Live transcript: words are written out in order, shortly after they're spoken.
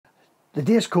The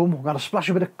day's come, we're going to splash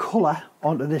a bit of colour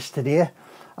onto this today.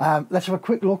 Let's have a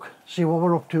quick look, see what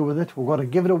we're up to with it. We've got to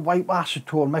give it a wipe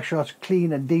acetone, make sure it's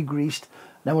clean and degreased,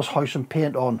 then we'll hoist some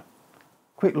paint on.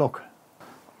 Quick look.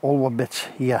 All our bits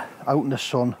here, out in the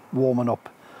sun, warming up,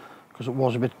 because it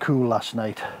was a bit cool last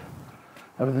night.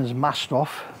 Everything's masked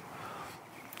off.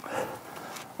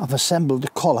 I've assembled the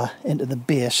collar into the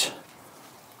base,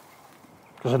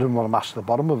 because I didn't want to mask the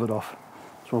bottom of it off.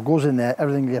 So it goes in there,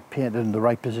 everything will get painted in the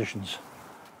right positions.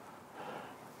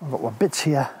 I've got my bits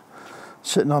here,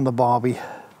 sitting on the barbie.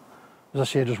 As I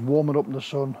say, just warm it up in the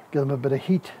sun, give them a bit of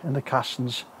heat in the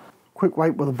castings. Quick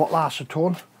wipe with a bottle of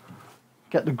acetone,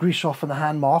 get the grease off and the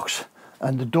hand marks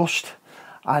and the dust,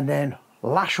 and then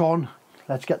lash on.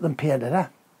 Let's get them painted, eh?